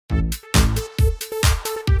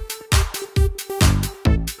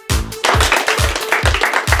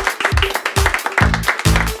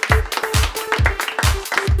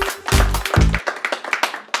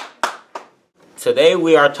Today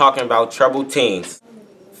we are talking about troubled teens.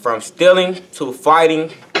 From stealing to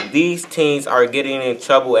fighting, these teens are getting in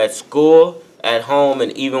trouble at school, at home,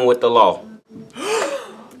 and even with the law.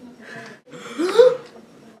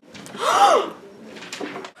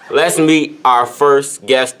 Let's meet our first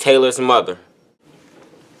guest, Taylor's mother.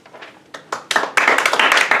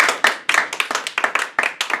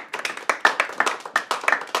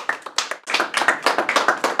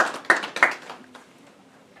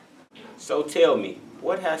 So tell me,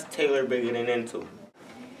 what has Taylor been getting into?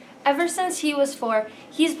 Ever since he was 4,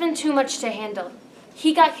 he's been too much to handle.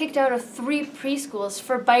 He got kicked out of 3 preschools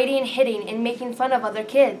for biting, hitting, and making fun of other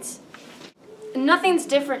kids. Nothing's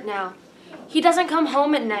different now. He doesn't come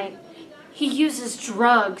home at night. He uses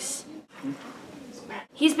drugs.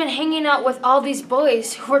 He's been hanging out with all these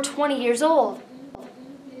boys who are 20 years old.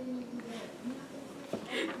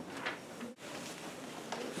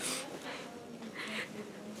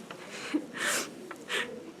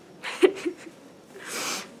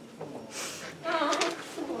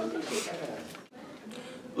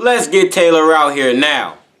 Let's get Taylor out here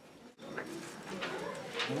now.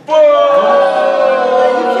 Whoa!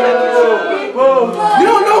 You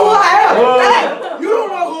don't know who I am! Hey! You don't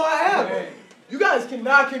know who I am! You guys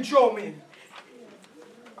cannot control me.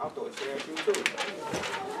 I'll throw a chair at you too.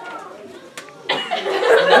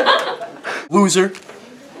 Loser.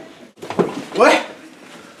 What?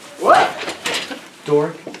 What?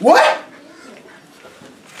 Dork. What?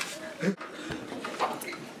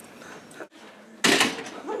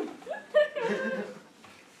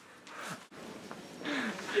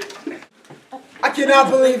 I cannot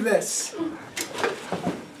believe this.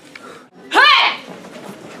 Hey!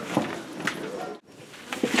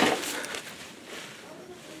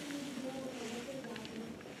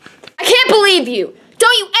 I can't believe you!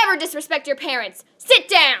 Don't you ever disrespect your parents! Sit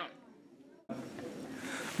down!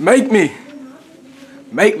 Make me.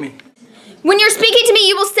 Make me. When you're speaking to me,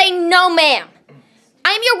 you will say no, ma'am.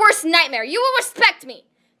 I am your worst nightmare. You will respect me.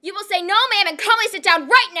 You will say no, ma'am, and calmly sit down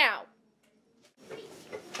right now.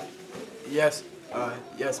 Yes.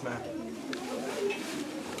 Yes, ma'am.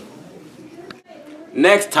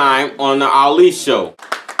 Next time on the Ali Show.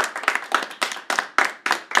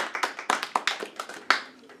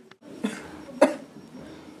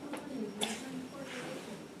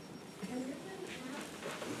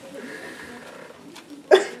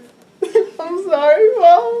 I'm sorry,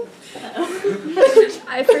 Mom.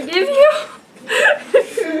 I forgive you.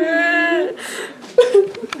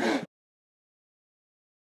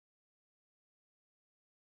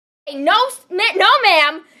 No,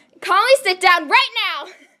 ma'am. Calmly sit down right now.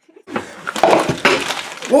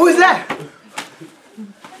 What was that?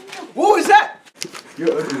 What was that?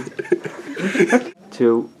 You're ugly.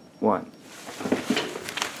 2, 1.